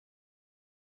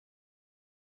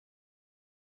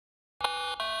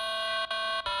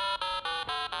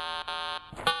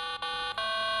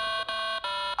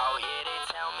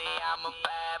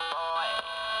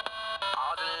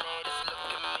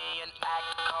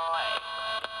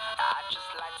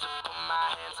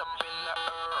up in the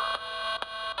air.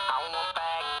 I want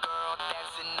bad girl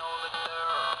dancing on the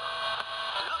dirt.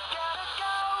 Look at her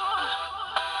go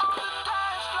on the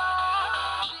dance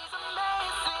floor. She's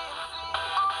amazing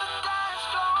on the dance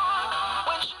floor.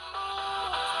 When she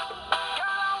moves, girl,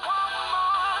 I want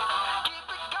more. Keep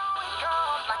it going,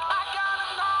 girl, like I gotta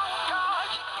know, girl.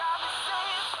 You got me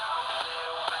saying so.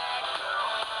 Little bad girl,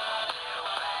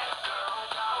 little bad girl,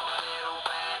 go. Little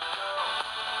bad girl,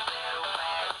 little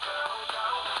bad girl, go.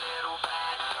 Little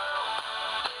bad girl,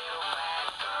 little bad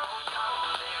girl, go.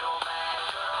 Little bad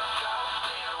girl, go.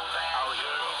 Little bad. Oh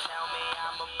yeah, they tell me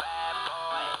I'm a bad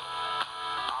boy.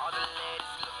 All the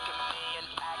ladies look at me and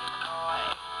act coy.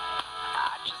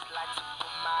 I just like to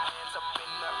put my hands up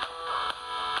in the air.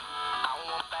 I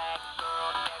want bad girl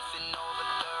dancing over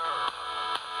dirt,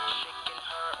 shaking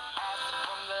her ass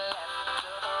from the left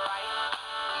to the right,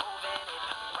 moving it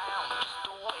around just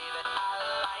the way that I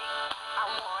like. I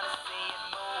wanna see it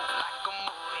move like a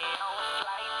movie on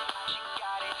flight. She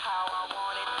got it how I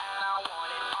want it, and I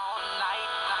want it all night.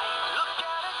 Look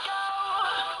at her go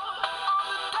on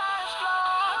the dance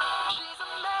floor. She's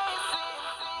amazing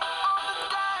on the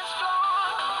dance floor.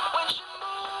 When she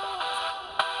moves,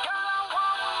 girl, I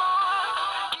want more.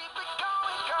 Keep it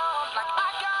going, girl, like I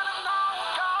gotta know,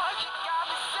 girl. You got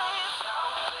me saying so.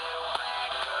 Little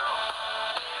bad girl,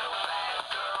 little bad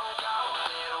girl, go.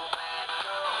 Little bad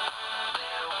girl,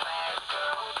 little bad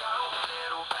girl, go.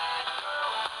 Little bad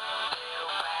girl,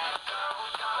 little bad girl,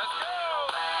 go. Let's go. Little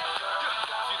bad girl,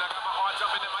 go. See, I got my heart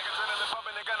jumping and my adrenaline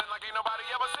pumping and gunning like ain't nobody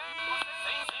ever seen.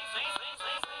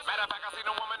 Matter of fact, I seen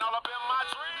a woman all up in my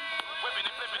dream. Whipping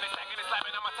and flipping and stacking and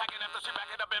slapping. I'm attacking after she back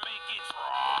it up and make it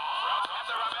drop.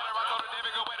 After I met her, I told her,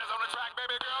 David, go wet on the track.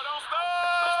 Baby girl, don't stop.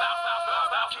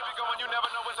 Stop. Keep it going, you never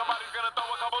know when somebody's gonna throw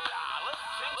a couple dollars.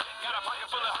 Got a pocket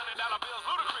full of $100 bills,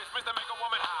 ludicrous, Mr. Make a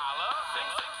woman holler.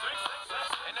 Sing.